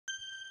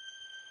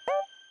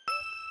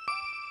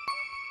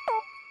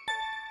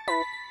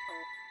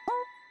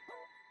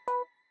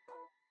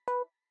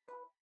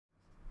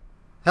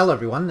Hello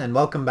everyone, and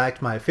welcome back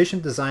to my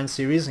efficient design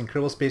series in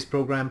Kerbal Space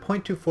Program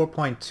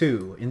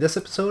 0.24.2. In this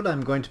episode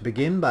I'm going to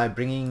begin by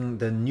bringing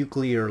the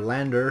nuclear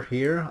lander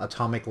here,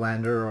 atomic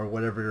lander or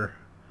whatever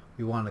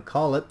we want to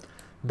call it,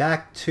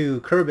 back to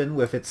Kerbin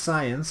with its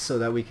science so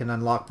that we can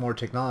unlock more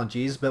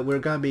technologies, but we're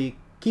going to be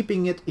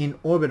keeping it in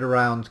orbit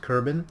around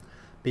Kerbin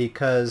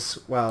because,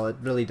 well, it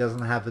really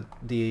doesn't have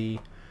the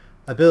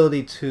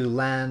ability to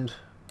land.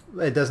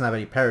 It doesn't have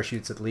any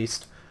parachutes at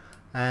least.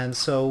 And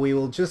so we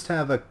will just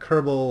have a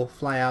Kerbal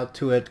fly out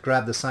to it,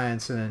 grab the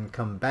science, and then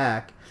come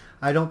back.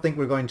 I don't think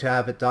we're going to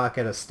have it dock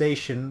at a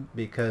station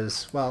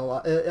because,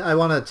 well, I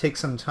want to take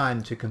some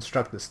time to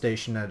construct the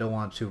station. I don't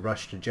want to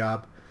rush the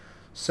job.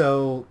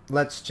 So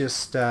let's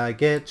just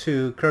get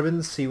to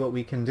Kerbin, see what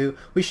we can do.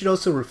 We should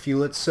also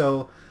refuel it.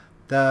 So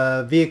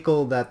the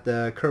vehicle that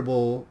the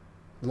Kerbal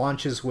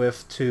launches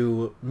with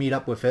to meet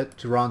up with it,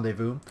 to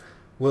rendezvous,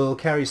 will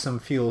carry some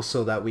fuel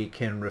so that we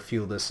can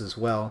refuel this as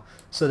well,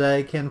 so that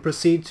it can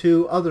proceed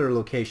to other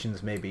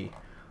locations maybe.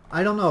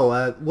 I don't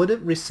know, would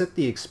it reset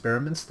the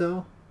experiments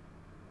though?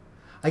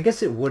 I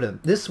guess it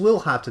wouldn't. This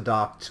will have to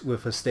dock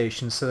with a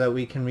station so that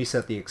we can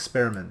reset the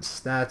experiments.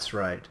 That's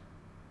right.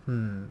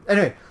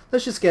 Anyway,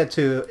 let's just get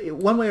to,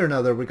 one way or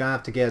another, we're gonna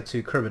have to get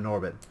to Kerbin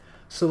orbit.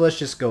 So let's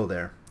just go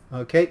there.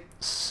 Okay,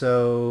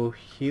 so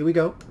here we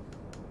go.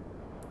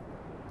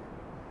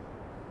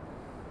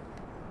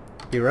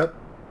 Gear up.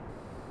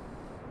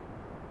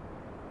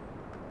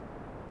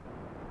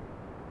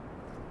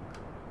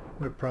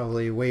 We're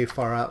probably way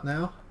far out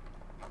now.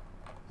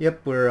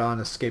 Yep, we're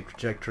on escape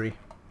trajectory.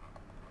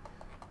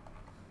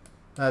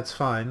 That's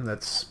fine.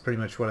 That's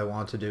pretty much what I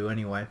want to do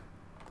anyway.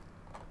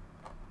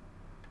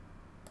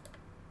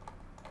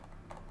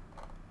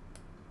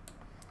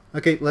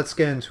 Okay, let's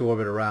get into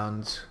orbit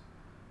around...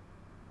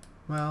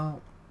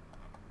 Well,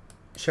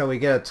 shall we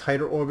get a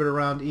tighter orbit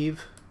around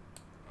Eve?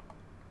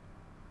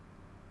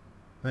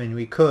 I mean,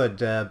 we could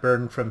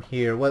burn from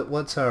here.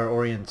 What's our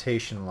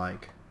orientation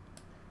like?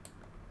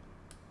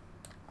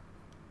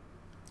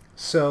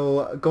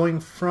 So, going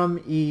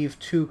from Eve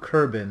to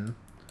Kerbin,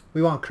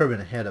 we want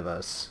Kerbin ahead of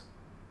us.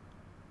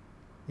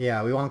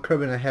 Yeah, we want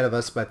Kerbin ahead of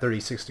us by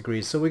 36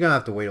 degrees, so we're going to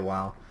have to wait a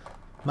while.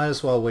 Might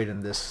as well wait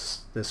in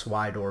this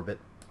wide orbit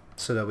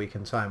so that we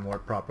can time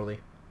warp properly.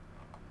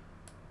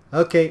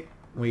 Okay,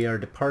 we are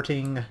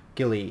departing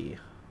Gilly.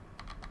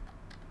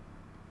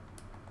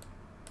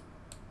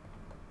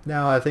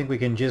 Now I think we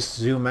can just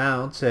zoom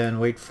out and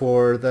wait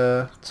for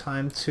the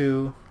time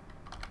to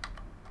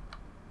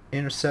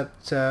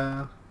intercept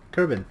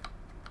Kerbin.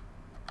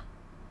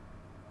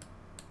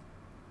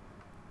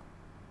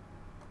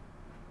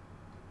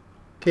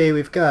 Okay,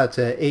 we've got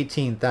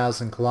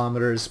 18,000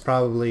 kilometers.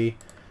 Probably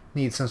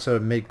need some sort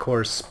of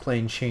mid-course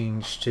plane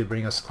change to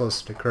bring us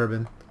closer to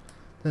Kerbin.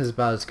 This is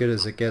about as good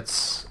as it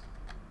gets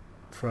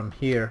from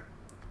here.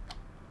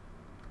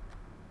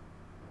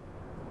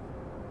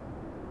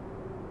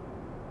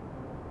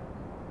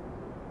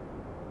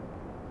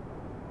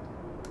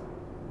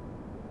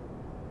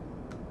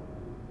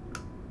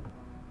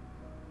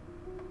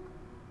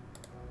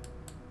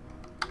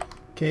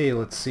 Okay,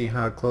 let's see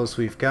how close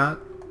we've got.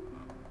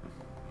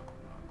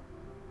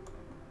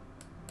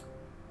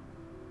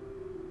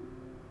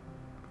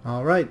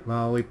 Alright,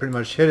 well, we pretty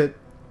much hit it.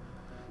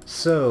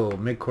 So,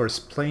 mid-course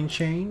plane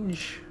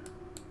change.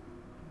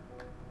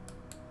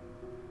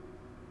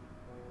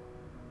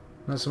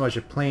 Not so much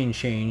a plane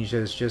change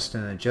as just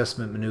an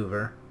adjustment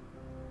maneuver.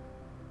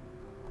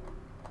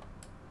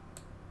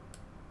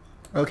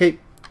 Okay,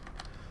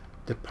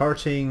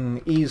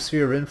 departing Eve's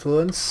sphere of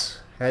influence.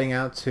 Heading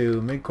out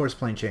to mid-course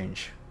plane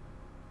change.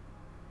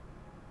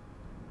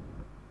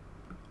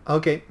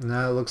 Okay,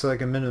 now it looks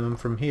like a minimum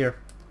from here.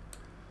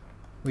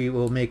 We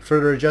will make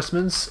further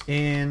adjustments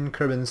in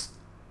Kerbin's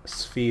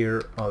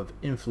sphere of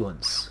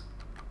influence.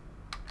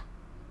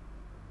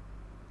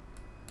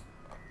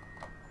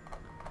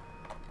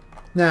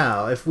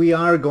 Now, if we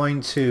are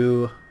going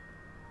to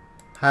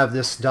have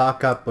this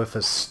dock up with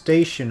a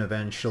station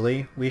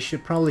eventually, we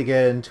should probably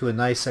get into a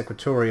nice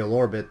equatorial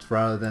orbit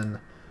rather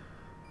than,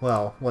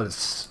 well, what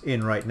it's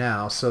in right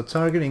now. So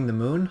targeting the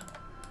moon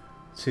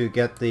to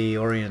get the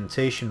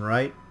orientation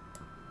right.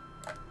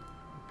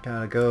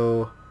 Gotta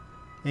go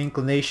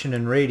inclination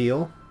and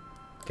radial.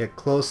 Get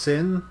close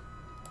in.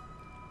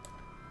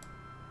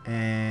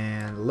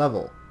 And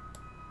level.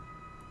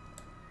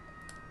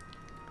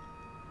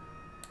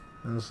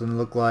 Doesn't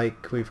look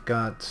like we've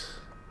got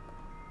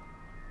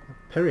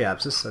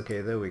periapsis. Okay,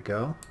 there we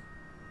go.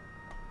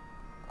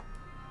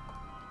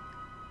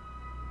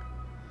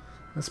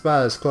 That's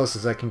about as close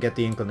as I can get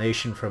the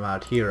inclination from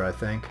out here, I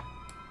think.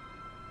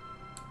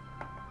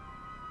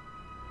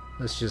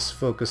 Let's just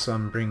focus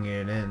on bringing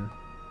it in.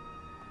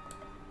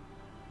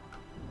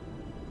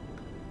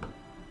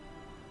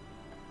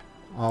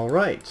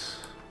 Alright.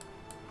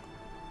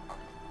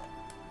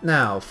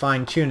 Now,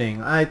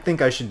 fine-tuning. I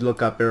think I should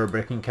look up error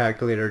braking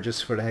calculator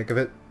just for the heck of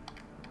it.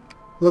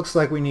 Looks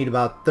like we need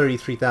about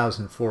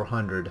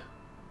 33,400.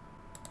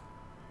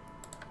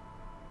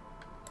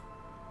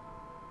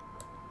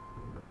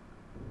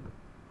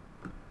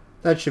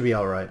 That should be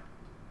alright.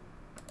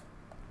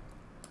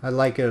 I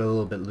like it a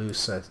little bit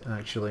loose,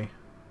 actually.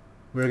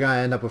 We're going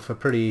to end up with a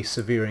pretty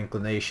severe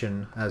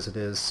inclination as it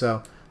is,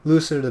 so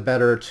looser the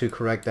better to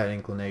correct that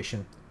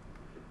inclination.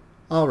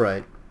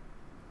 Alright.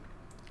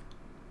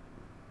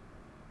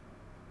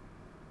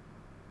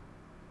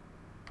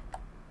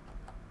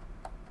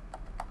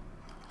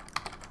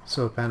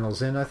 So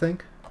panels in, I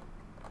think.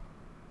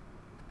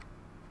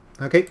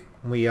 Okay,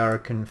 we are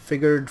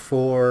configured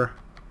for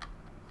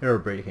air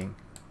braking.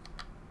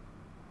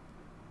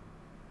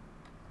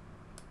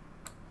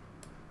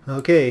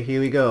 Okay,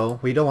 here we go.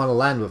 We don't want to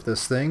land with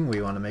this thing.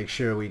 We want to make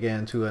sure we get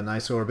into a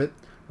nice orbit.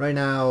 Right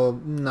now,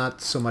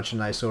 not so much a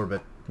nice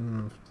orbit.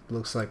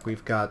 Looks like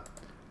we've got...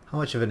 How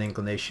much of an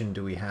inclination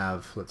do we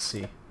have? Let's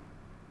see.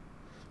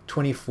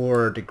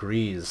 24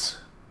 degrees.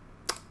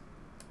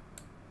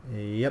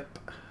 Yep.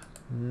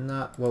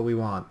 Not what we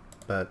want,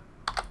 but...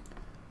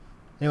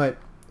 Anyway,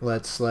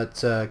 let's let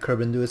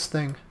Kerbin do its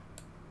thing.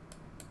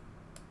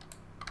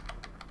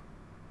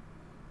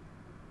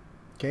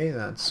 Okay,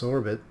 that's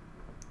orbit.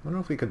 I wonder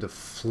if we could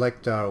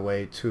deflect our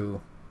way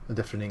to a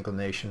different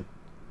inclination.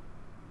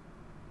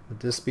 Would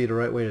this be the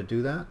right way to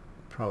do that?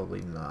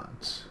 Probably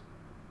not.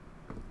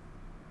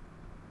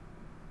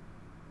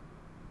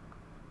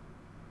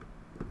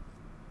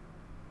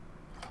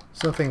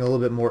 Something a little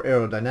bit more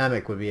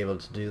aerodynamic would be able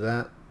to do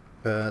that,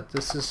 but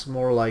this is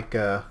more like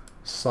a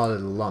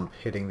solid lump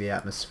hitting the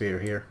atmosphere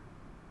here.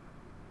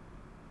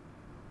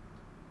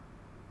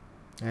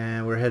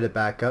 And we're headed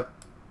back up.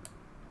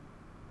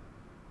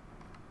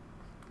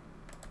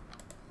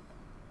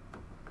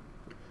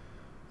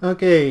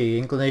 Okay,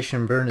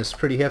 inclination burn is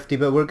pretty hefty,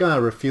 but we're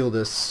gonna refuel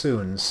this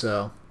soon,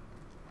 so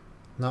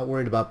not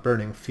worried about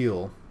burning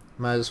fuel.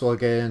 Might as well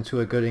get into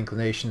a good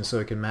inclination so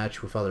it can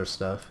match with other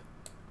stuff.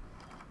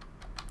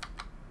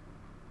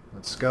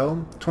 Let's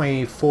go.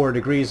 24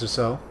 degrees or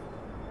so.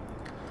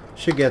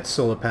 Should get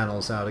solar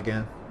panels out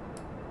again.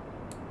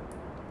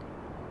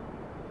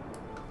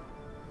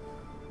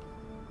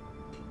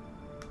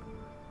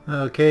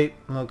 Okay,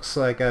 looks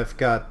like I've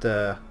got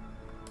 0.5,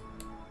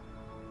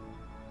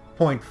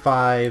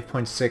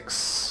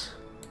 0.6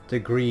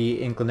 degree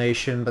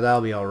inclination, but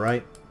that'll be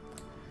alright.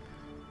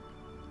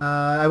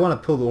 I want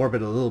to pull the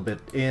orbit a little bit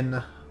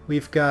in.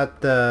 We've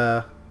got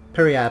the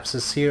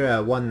periapsis here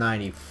at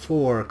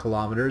 194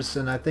 kilometers,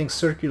 and I think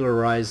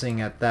circularizing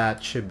at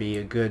that should be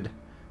a good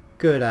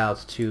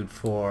altitude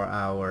for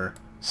our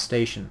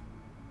station.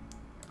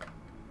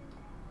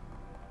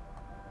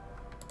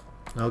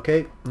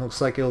 Okay, looks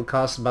like it'll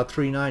cost about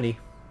 $390.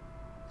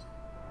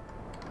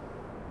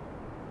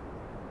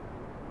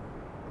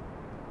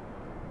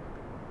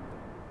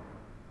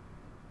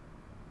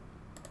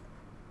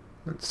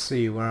 Let's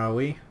see, where are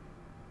we?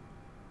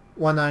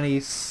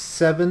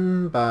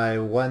 197 by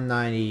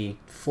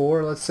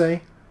 194, let's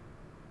say.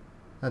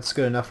 That's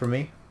good enough for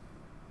me.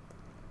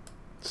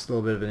 It's a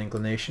little bit of an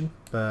inclination,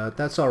 but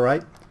that's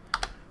alright.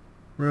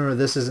 Remember,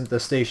 this isn't the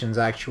station's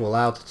actual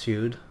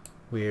altitude.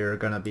 We're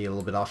gonna be a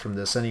little bit off from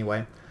this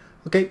anyway.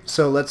 Okay,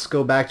 so let's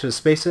go back to the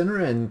Space Center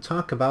and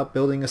talk about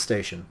building a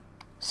station.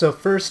 So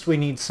first we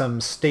need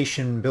some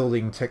station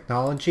building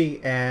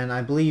technology, and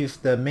I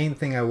believe the main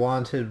thing I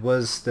wanted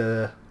was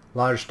the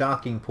large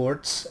docking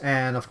ports,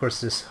 and of course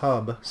this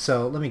hub,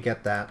 so let me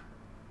get that.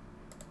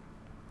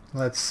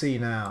 Let's see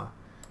now.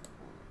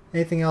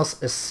 Anything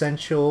else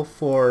essential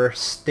for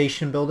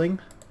station building?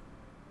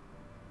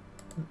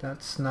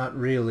 That's not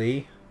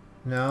really.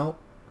 No.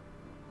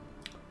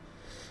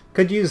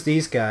 Could use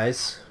these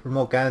guys,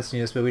 remote guidance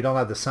units, but we don't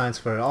have the science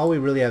for it. All we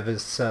really have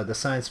is the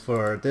science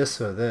for this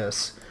or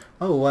this.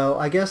 Oh well,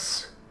 I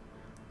guess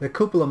the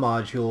cupola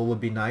module would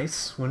be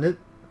nice, wouldn't it?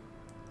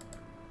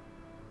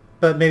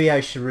 But maybe I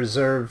should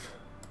reserve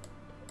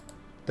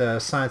the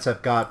science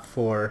I've got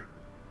for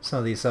some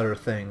of these other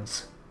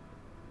things.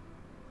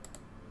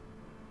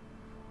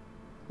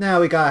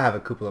 Now we gotta have a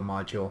cupola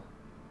module.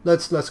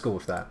 Let's go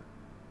with that.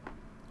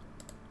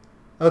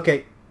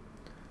 Okay,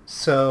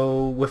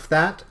 so with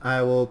that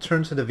I will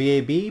turn to the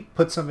VAB,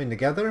 put something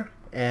together,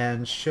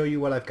 and show you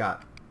what I've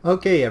got.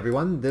 Okay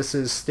everyone, this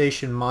is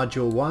Station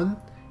Module 1.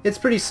 It's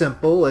pretty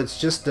simple. It's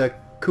just a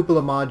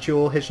cupola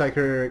module,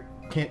 hitchhiker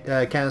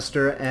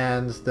canister,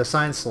 and the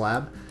science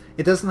lab.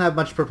 It doesn't have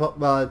much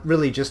well, it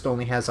really just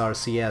only has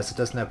RCS. It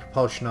doesn't have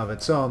propulsion of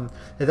its own.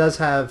 It does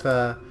have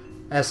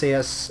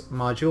SAS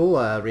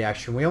module,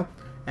 reaction wheel,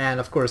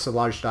 and of course a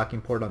large docking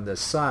port on this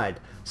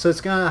side. So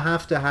it's gonna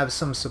have to have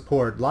some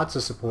support, lots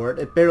of support.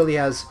 It barely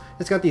has,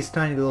 it's got these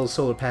tiny little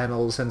solar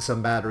panels and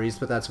some batteries,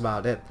 but that's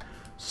about it.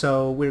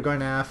 So we're going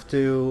to have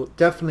to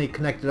definitely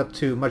connect it up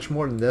to much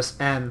more than this,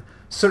 and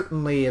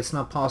certainly it's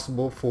not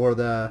possible for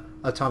the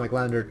atomic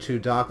lander to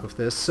dock with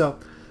this. So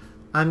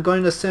I'm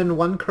going to send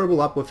one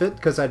Kerbal up with it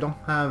because I don't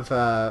have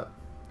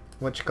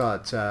what you call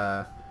it,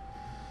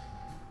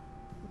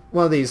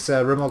 one of these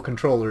remote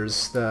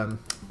controllers, the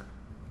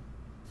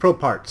probe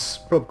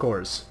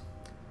cores.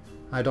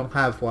 I don't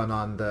have one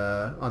on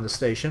the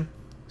station,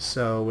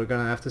 so we're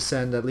gonna have to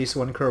send at least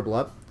one Kerbal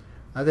up.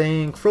 I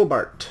think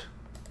Frobart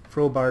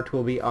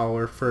will be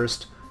our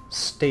first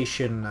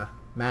station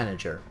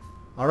manager.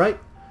 Alright,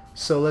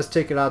 so let's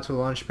take it out to the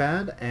launch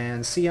pad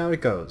and see how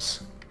it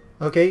goes.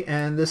 Okay,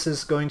 and this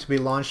is going to be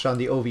launched on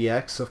the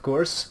OVX, of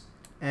course.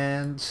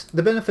 And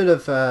the benefit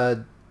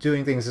of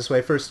doing things this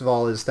way, first of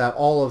all, is that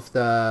all of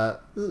the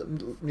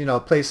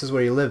places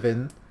where you live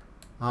in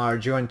are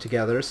joined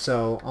together,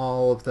 so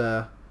all of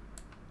the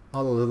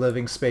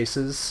living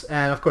spaces,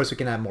 and of course we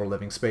can add more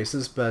living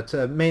spaces, but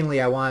mainly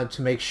I wanted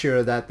to make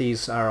sure that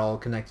these are all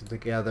connected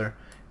together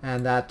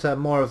and that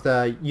more of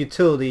the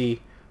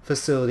utility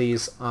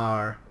facilities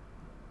are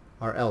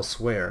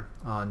elsewhere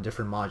on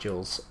different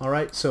modules.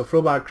 Alright, so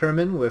Robot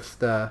Kerbin with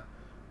the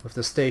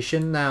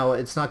station. Now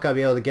it's not going to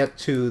be able to get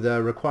to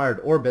the required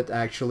orbit,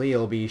 actually.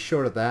 It'll be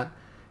short of that.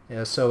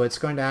 So it's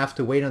going to have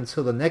to wait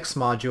until the next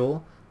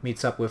module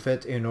meets up with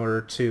it in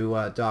order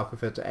to dock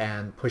with it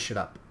and push it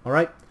up.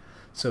 Alright,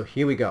 so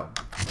here we go.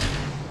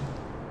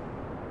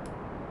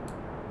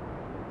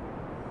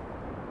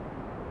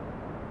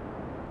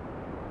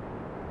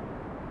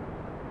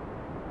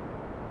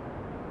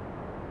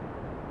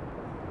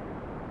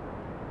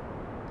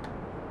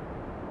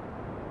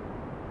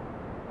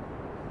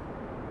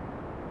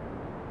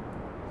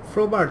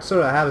 Frobart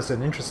sort of has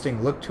an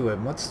interesting look to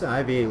him. What's the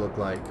IVA look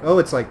like? Oh,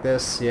 it's like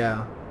this,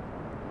 yeah.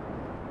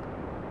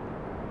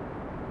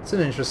 It's an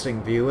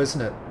interesting view,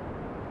 isn't it?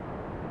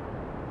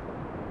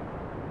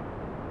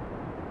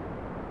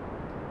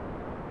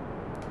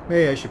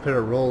 Maybe I should put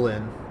a roll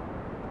in.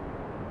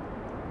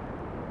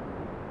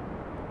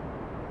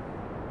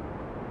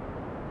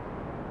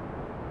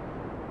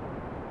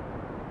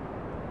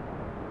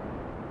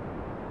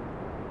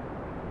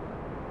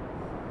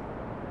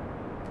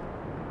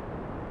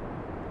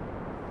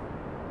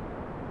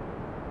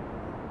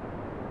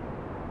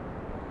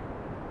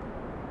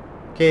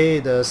 Okay,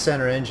 the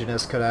center engine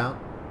is cut out.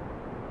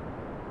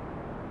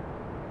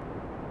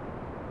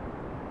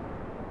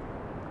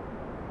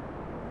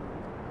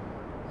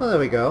 Well, there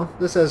we go.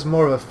 This has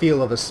more of a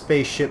feel of a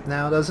spaceship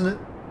now, doesn't it?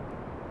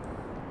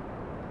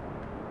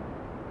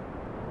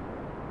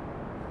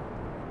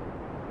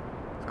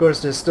 Of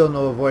course, there's still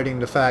no avoiding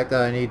the fact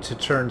that I need to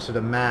turn to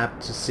the map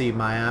to see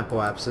my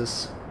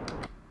apoapsis.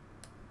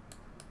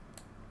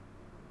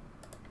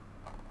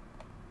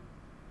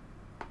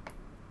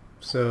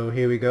 So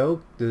here we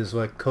go. This is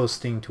what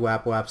coasting to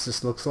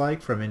apoapsis looks like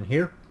from in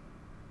here.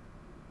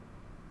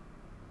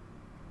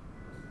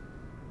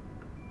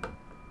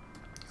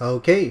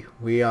 Okay,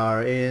 we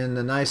are in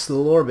a nice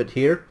little orbit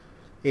here.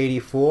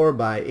 84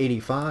 by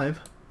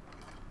 85.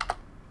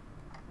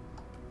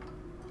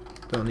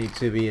 Don't need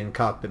to be in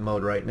cockpit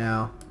mode right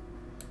now.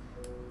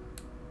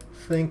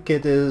 Think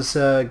it is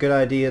a good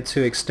idea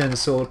to extend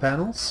solar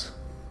panels.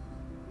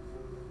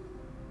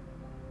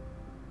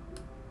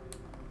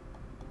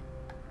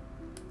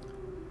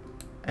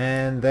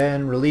 And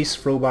then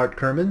release Robot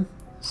Kerbin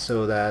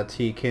so that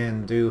he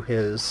can do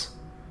his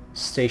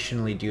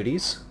stationary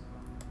duties.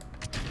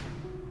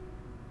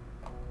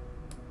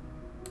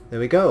 There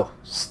we go.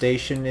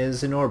 Station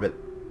is in orbit.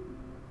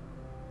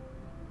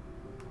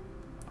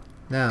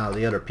 Now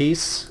the other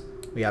piece,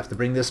 we have to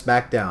bring this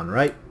back down,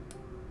 right?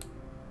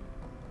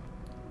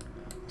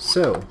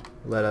 So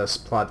let us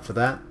plot for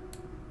that.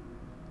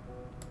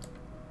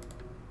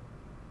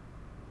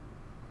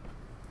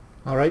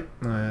 Alright,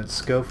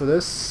 let's go for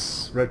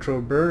this. Retro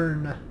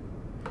burn.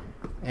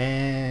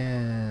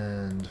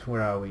 And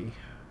where are we?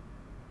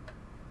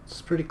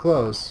 It's pretty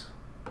close.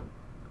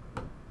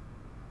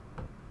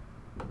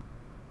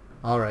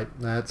 Alright,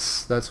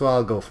 that's what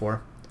I'll go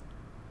for.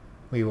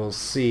 We will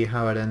see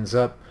how it ends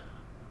up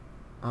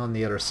on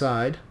the other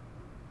side.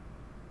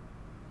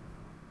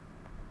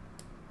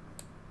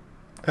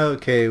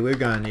 Okay, we're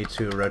gonna need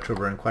to retro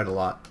burn quite a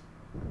lot.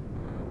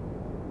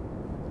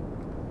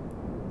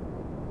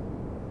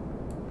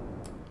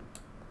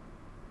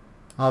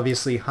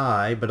 Obviously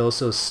high, but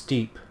also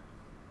steep.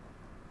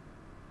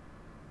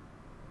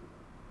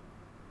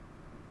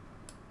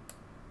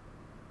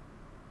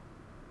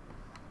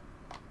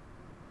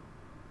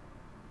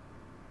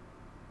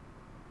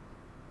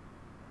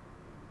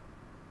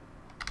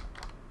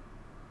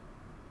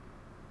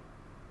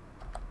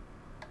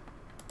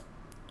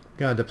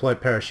 Gotta deploy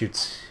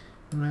parachutes.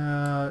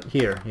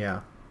 Here,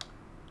 yeah.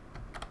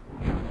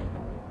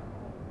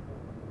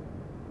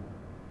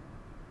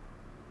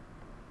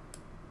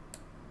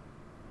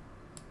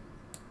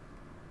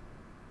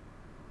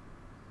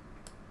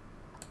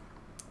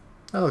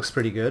 That looks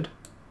pretty good.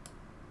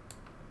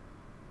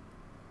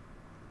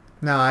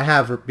 Now I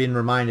have been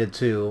reminded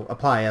to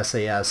apply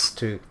SAS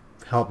to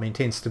help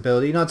maintain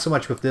stability. Not so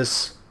much with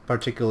this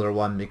particular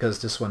one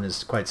because this one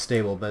is quite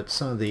stable, but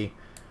some of the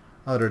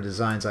other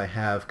designs I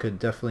have could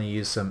definitely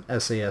use some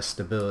SAS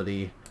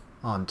stability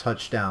on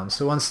touchdown.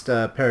 So once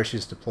the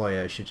parachutes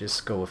deploy, I should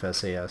just go with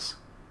SAS.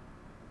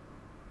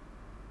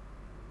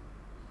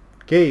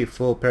 Okay,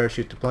 full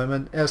parachute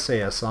deployment,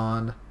 SAS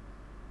on.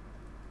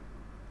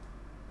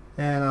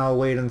 And I'll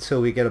wait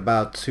until we get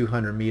about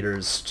 200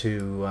 meters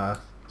to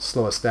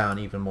slow us down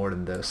even more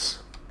than this.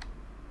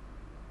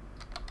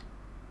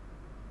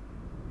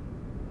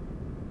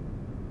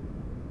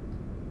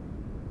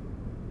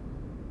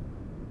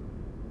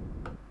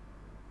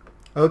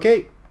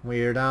 Okay,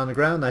 we're down on the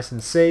ground, nice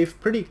and safe,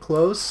 pretty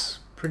close,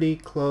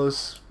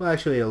 well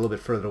actually a little bit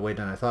further away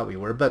than I thought we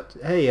were, but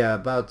hey,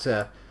 about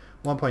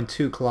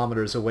 1.2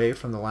 kilometers away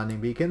from the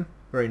landing beacon,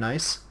 very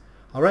nice.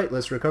 Alright,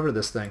 let's recover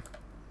this thing.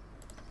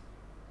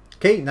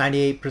 Okay,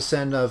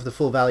 98% of the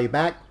full value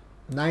back,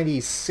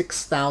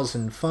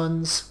 96,000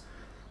 funds,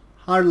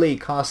 hardly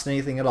cost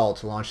anything at all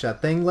to launch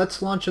that thing.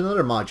 Let's launch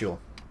another module.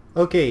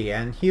 Okay,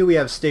 and here we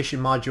have station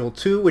module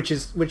 2,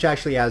 which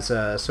actually has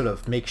a sort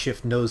of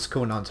makeshift nose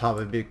cone on top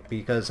of it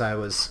because I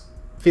was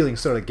feeling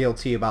sort of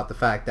guilty about the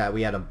fact that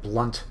we had a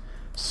blunt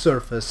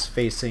surface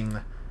facing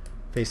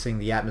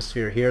the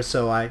atmosphere here.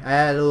 So I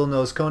added a little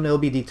nose cone. It'll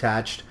be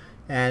detached,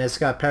 and it's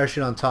got a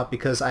parachute on top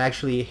because I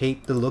actually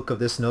hate the look of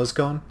this nose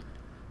cone.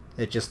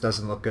 It just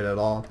doesn't look good at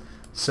all.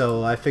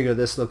 So I figure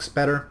this looks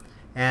better,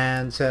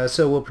 and so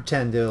we'll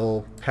pretend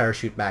it'll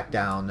parachute back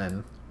down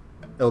and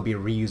it'll be a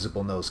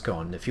reusable nose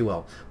cone, if you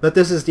will. But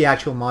this is the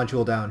actual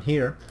module down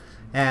here,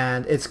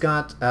 and it's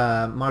got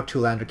Mark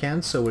II lander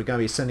cans, so we're going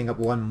to be sending up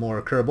one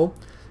more Kerbal.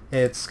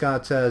 It's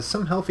got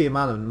some healthy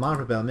amount of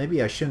monopropellant.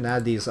 Maybe I shouldn't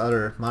add these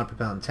other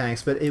monopropellant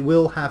tanks, but it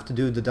will have to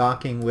do the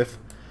docking with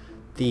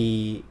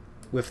the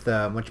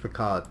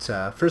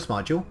whatchamacallit, first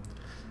module.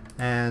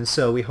 And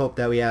so we hope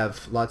that we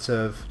have lots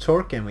of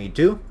torque, and we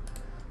do.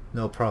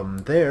 No problem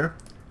there.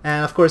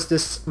 And of course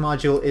this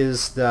module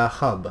is the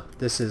hub.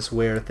 This is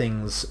where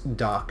things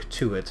dock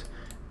to it.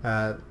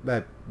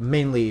 But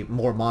mainly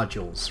more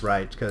modules,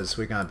 right? Because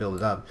we're going to build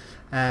it up.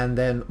 And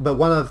then, but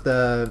one of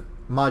the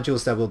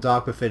modules that will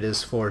dock with it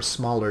is for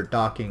smaller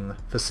docking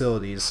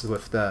facilities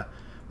with the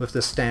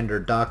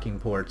standard docking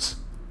ports.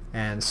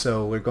 And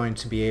so we're going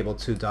to be able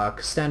to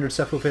dock standard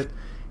stuff with it,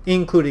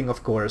 including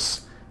of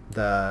course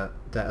the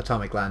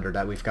atomic lander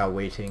that we've got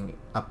waiting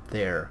up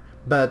there.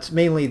 But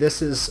mainly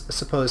this is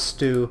supposed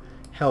to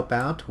help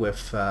out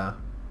with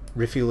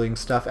refueling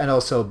stuff and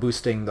also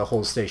boosting the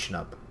whole station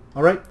up.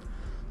 Alright,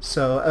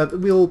 so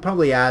we'll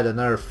probably add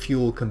another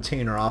fuel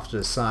container off to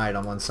the side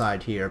on one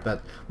side here,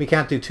 but we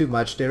can't do too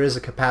much. There is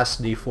a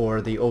capacity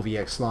for the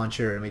OVX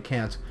launcher and we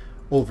can't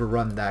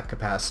overrun that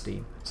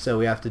capacity. So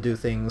we have to do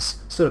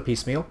things sort of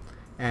piecemeal,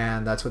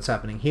 and that's what's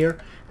happening here.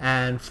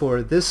 And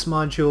for this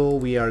module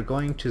we are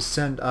going to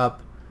send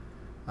up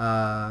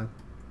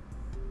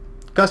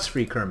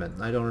Gus-free Kerbin.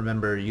 I don't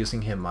remember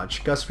using him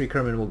much. Gus-free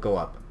Kerbin will go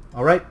up.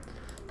 Alright,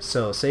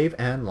 so save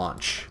and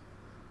launch.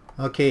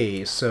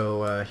 Okay,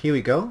 so here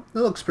we go.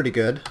 That looks pretty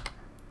good.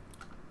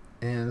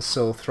 And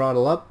so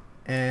throttle up,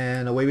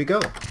 and away we go.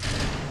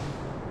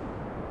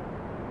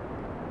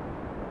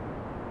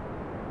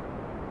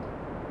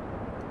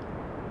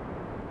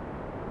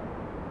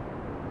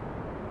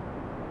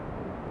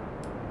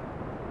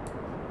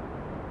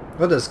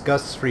 What does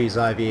Gus-free's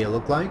IVA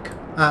look like?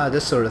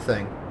 This sort of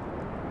thing.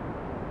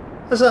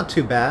 That's not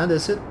too bad,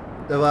 is it?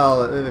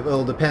 Well, it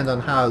will depend on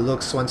how it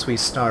looks once we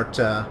start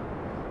our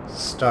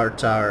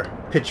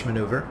pitch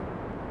maneuver.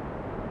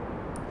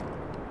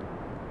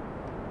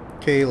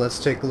 Okay, let's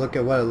take a look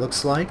at what it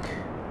looks like.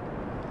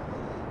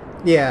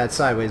 Yeah, it's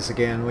sideways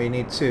again. We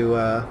need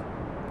to...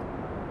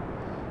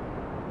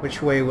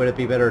 which way would it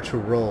be better to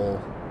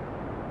roll?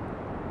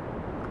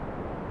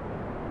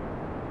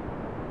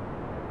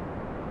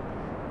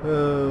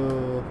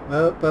 Oh,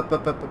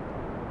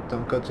 up.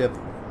 Don't go too...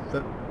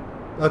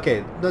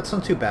 Okay, that's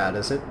not too bad,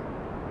 is it?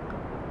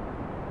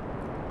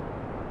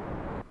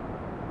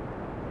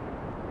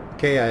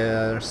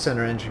 Okay,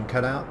 center engine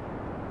cut out.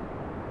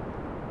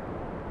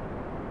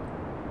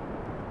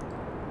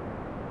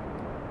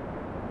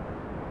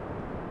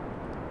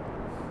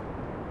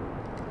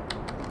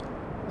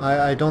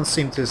 I don't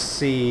seem to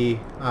see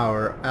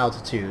our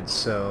altitude,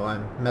 so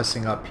I'm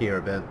messing up here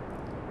a bit.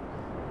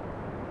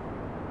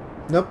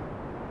 Nope.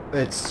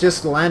 It's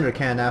just a lander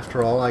can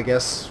after all. I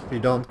guess you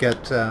don't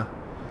get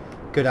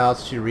good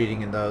altitude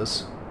reading in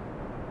those.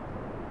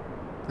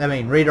 I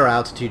mean, radar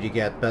altitude you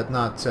get, but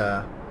not...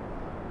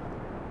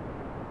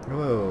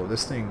 Whoa,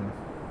 this thing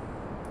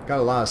got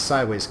a lot of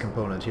sideways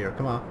component here.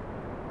 Come on.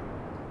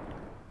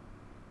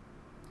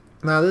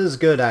 Now this is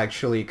good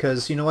actually,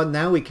 because you know what,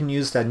 now we can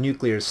use that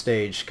nuclear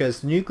stage,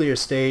 because the nuclear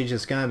stage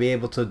is going to be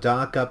able to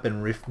dock up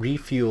and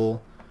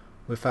refuel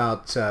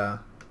without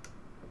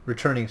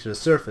returning to the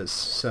surface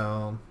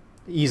so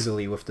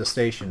easily with the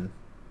station.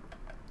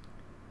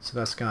 So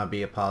that's going to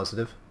be a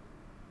positive.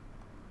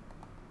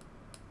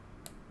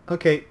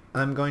 Okay,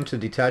 I'm going to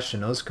detach the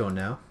nose cone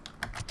now.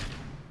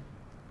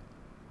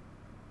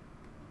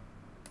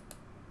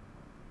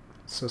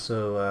 So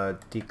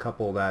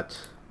decouple that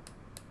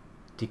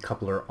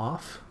decoupler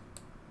off.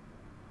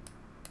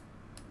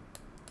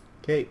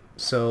 Okay,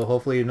 so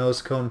hopefully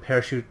nose cone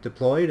parachute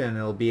deployed and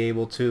it'll be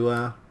able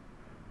to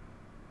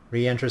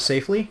re-enter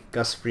safely.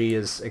 Gus-free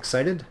is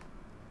excited,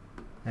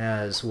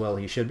 as well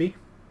he should be.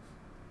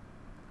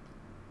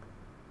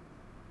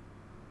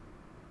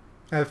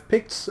 I've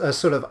picked a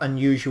sort of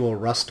unusual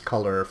rust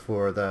color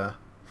for the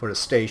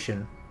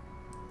station.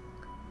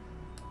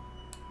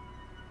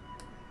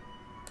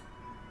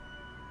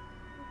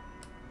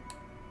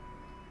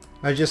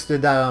 I just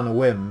did that on a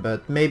whim,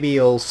 but maybe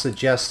it'll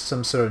suggest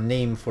some sort of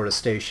name for the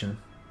station.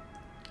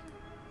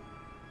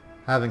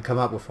 I haven't come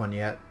up with one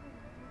yet.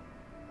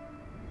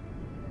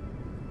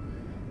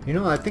 You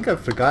know, I think I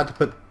forgot to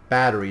put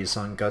batteries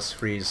on Gus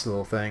Free's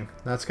little thing.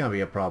 That's gonna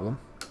be a problem.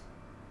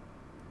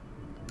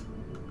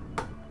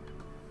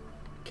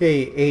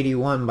 Okay,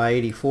 81 by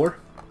 84.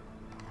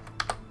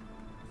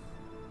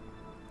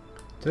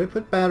 Did I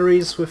put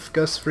batteries with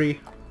Gus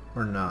Free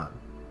or not?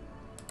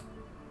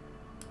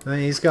 I mean,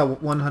 he's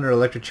got 100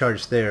 electric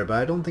charge there, but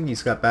I don't think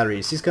he's got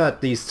batteries. He's got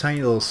these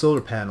tiny little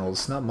solar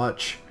panels, not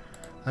much.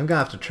 I'm gonna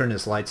have to turn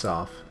his lights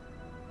off.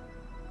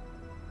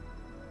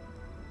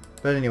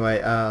 But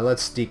anyway,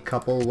 let's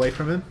decouple away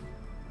from him.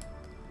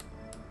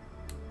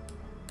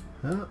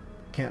 Oh,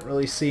 can't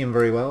really see him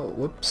very well.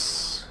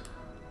 Whoops.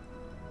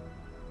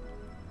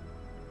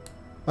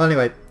 Well,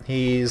 anyway,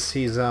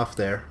 he's off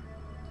there.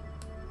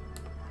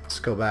 Let's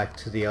go back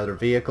to the other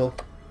vehicle.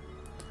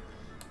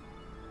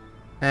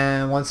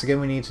 And once again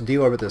we need to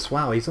deorbit this.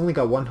 Wow, he's only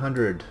got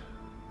 100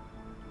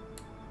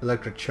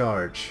 electric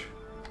charge.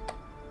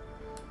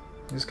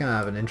 He's gonna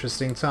have an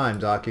interesting time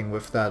docking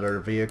with that other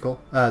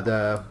vehicle,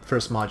 the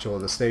first module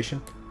of the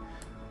station.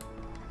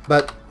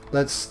 But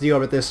let's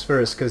deorbit this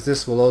first, because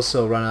this will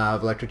also run out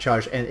of electric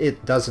charge, and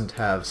it doesn't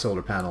have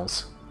solar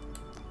panels.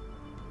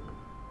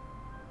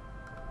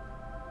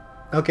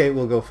 Okay,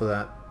 we'll go for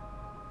that.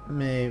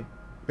 Maybe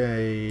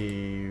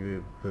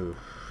a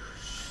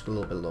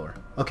little bit lower.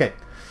 Okay.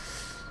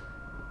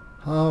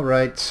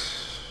 Alright.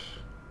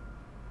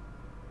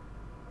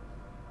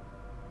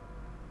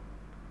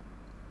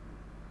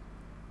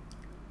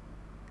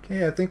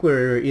 Okay, I think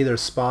we're either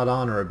spot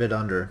on or a bit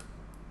under.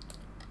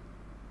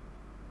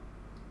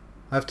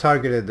 I've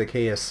targeted the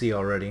KSC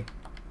already.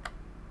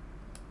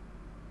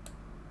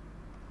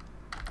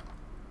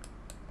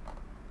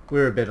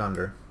 We're a bit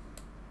under.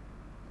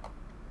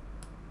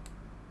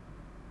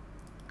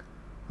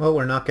 Well,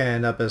 we're not going to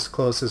end up as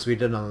close as we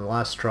did on the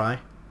last try.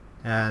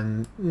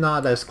 And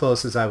not as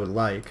close as I would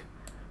like,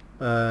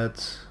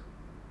 but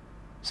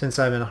since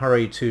I'm in a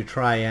hurry to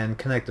try and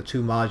connect the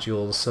two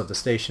modules of the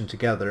station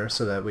together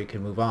so that we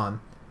can move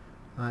on,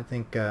 I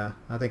think I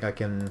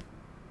can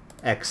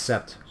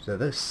accept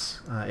this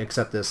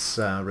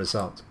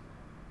result.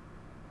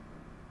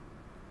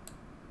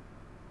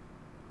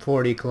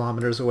 40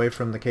 kilometers away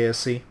from the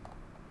KSC.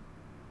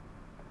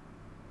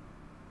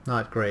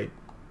 Not great.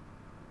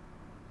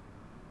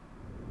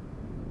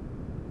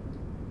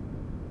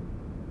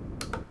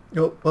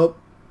 Oh,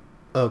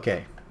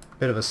 okay.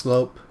 Bit of a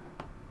slope,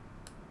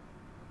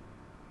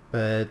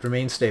 but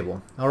remains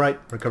stable. Alright,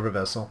 recover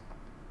vessel.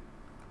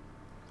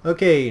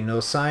 Okay, no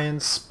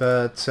science,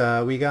 but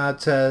we got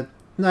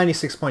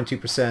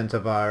 96.2%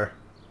 of our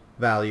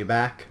value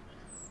back.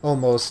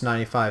 Almost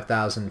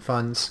 95,000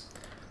 funds.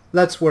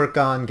 Let's work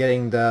on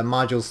getting the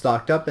modules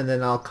docked up, and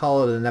then I'll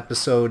call it an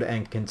episode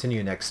and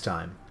continue next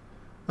time.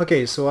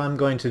 Okay, so what I'm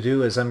going to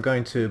do is I'm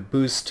going to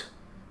boost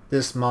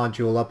this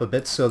module up a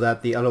bit so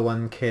that the other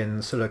one can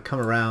sort of come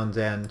around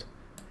and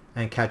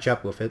catch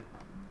up with it.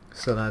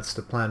 So that's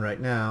the plan right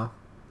now.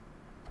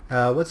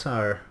 What's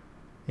our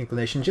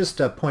inclination? Just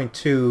a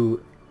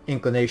 0.2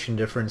 inclination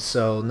difference,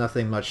 so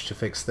nothing much to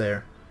fix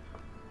there.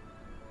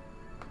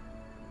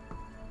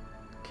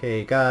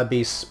 Okay, gotta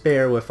be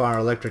spare with our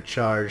electric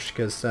charge,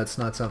 because that's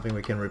not something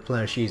we can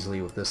replenish easily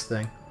with this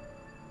thing.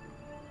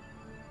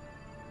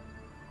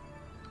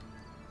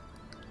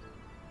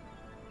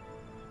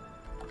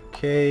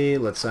 Okay,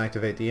 let's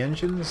activate the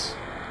engines.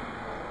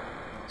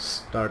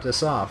 Start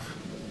this off.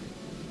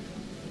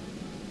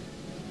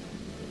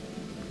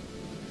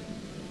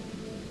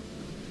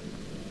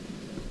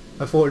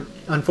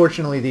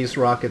 Unfortunately, these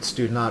rockets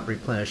do not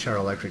replenish our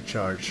electric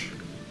charge.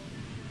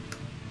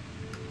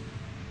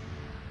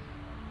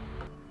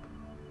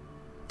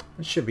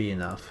 It should be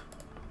enough.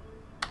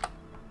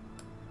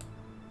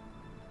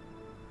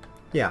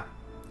 Yeah,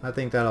 I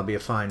think that'll be a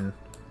fine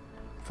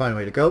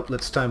way to go.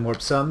 Let's time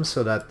warp some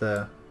so that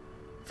the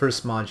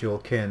first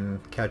module can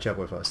catch up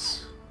with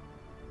us.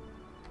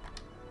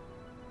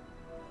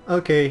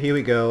 Okay, here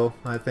we go.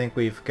 I think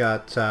we've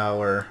got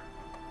our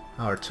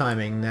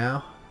timing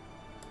now.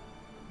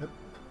 Yep.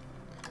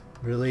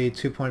 Really,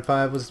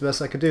 2.5 was the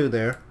best I could do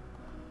there.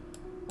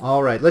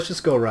 Alright, let's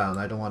just go around.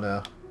 I don't want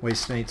to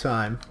waste any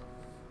time.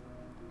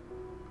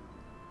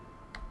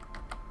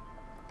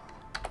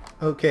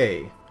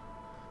 Okay.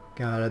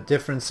 Got a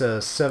difference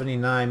of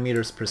 79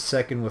 meters per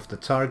second with the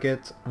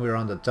target. We're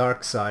on the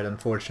dark side,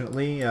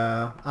 unfortunately.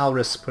 I'll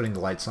risk putting the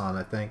lights on,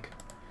 I think.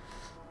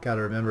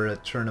 Gotta remember to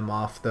turn them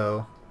off,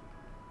 though,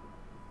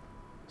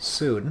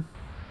 soon.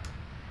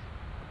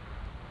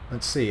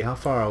 Let's see, how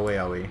far away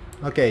are we?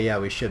 Okay, yeah,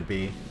 we should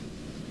be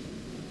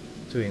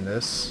doing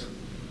this.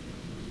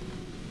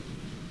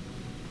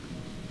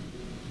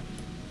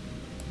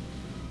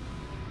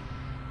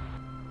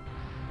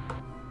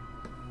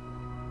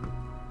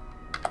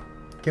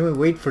 Can we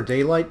wait for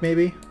daylight,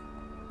 maybe?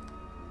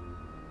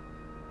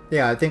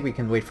 Yeah, I think we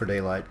can wait for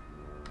daylight.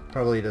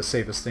 Probably the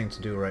safest thing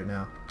to do right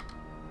now.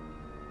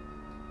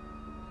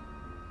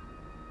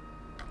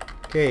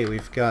 Okay,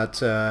 we've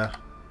got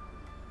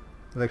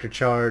electric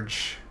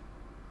charge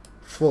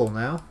full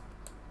now.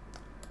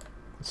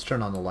 Let's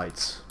turn on the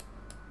lights.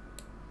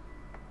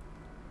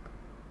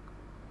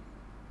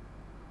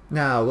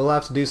 Now we'll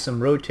have to do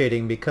some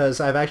rotating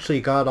because I've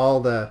actually got all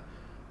the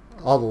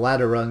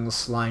ladder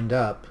rungs lined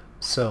up,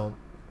 so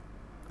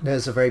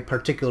there's a very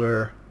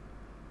particular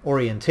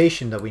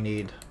orientation that we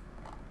need.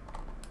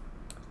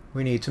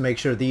 We need to make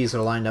sure these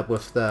are lined up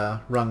with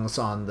the rungs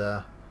on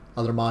the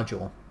other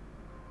module.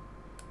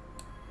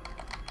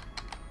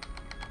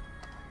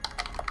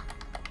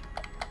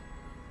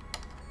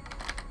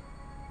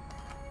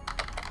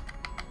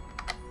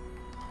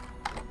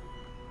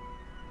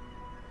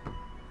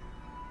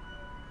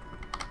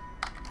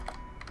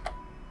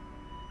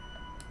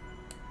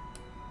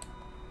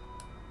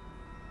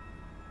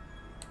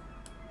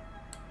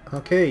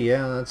 Okay,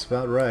 yeah, that's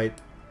about right.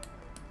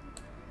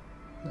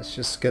 Let's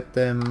just get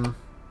them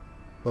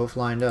both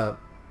lined up.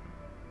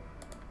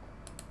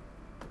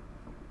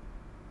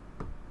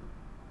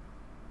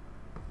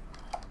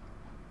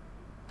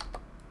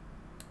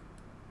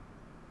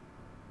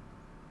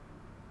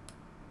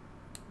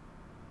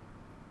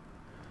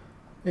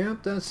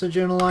 Yep, that's the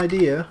general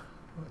idea.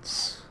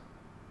 Let's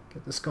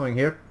get this going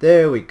here.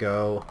 There we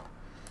go.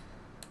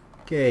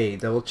 Okay,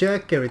 double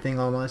check, everything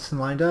all nice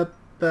and lined up.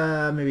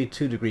 Maybe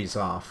 2 degrees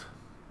off.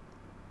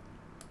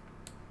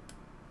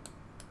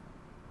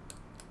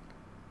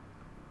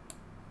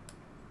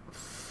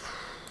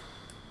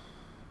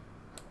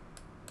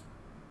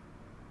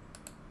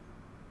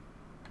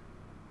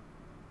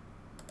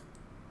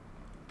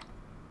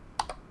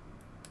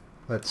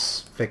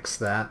 Let's fix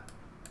that.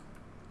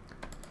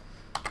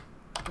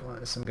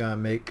 Otherwise I'm gonna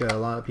make a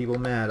lot of people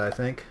mad, I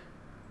think.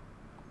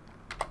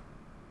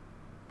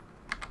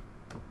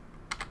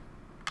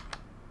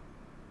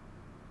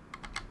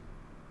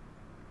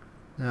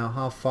 Now,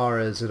 how far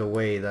is it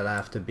away that I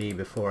have to be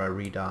before I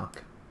redock?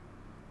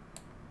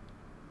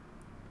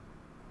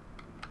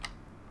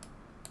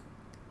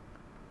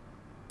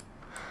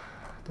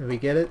 Did we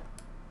get it?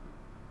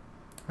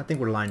 I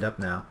think we're lined up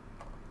now.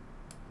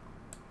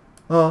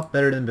 Well,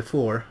 better than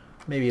before.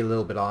 Maybe a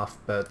little bit off,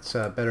 but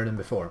better than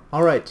before.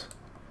 Alright.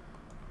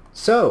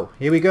 So,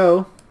 here we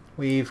go.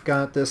 We've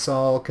got this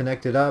all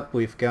connected up.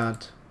 We've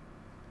got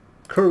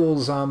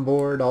Kerbals on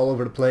board all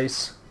over the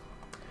place.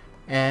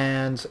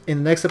 And in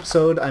the next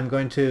episode, I'm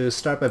going to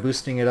start by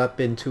boosting it up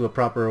into a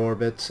proper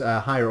orbit,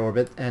 higher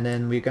orbit, and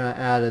then we're going to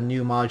add a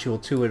new module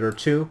to it or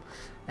two,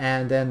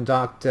 and then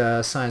dock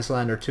the science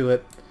lander to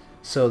it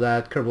so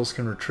that Kerbals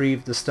can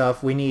retrieve the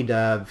stuff. We need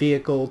a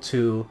vehicle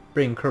to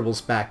bring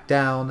Kerbals back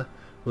down.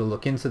 We'll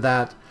look into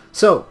that.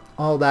 So,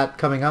 all that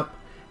coming up,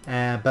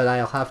 but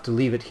I'll have to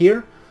leave it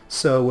here.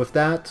 So with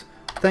that,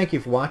 thank you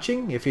for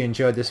watching. If you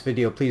enjoyed this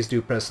video, please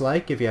do press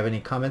like. If you have any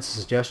comments or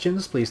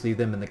suggestions, please leave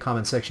them in the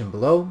comment section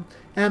below.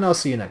 And I'll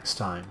see you next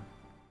time.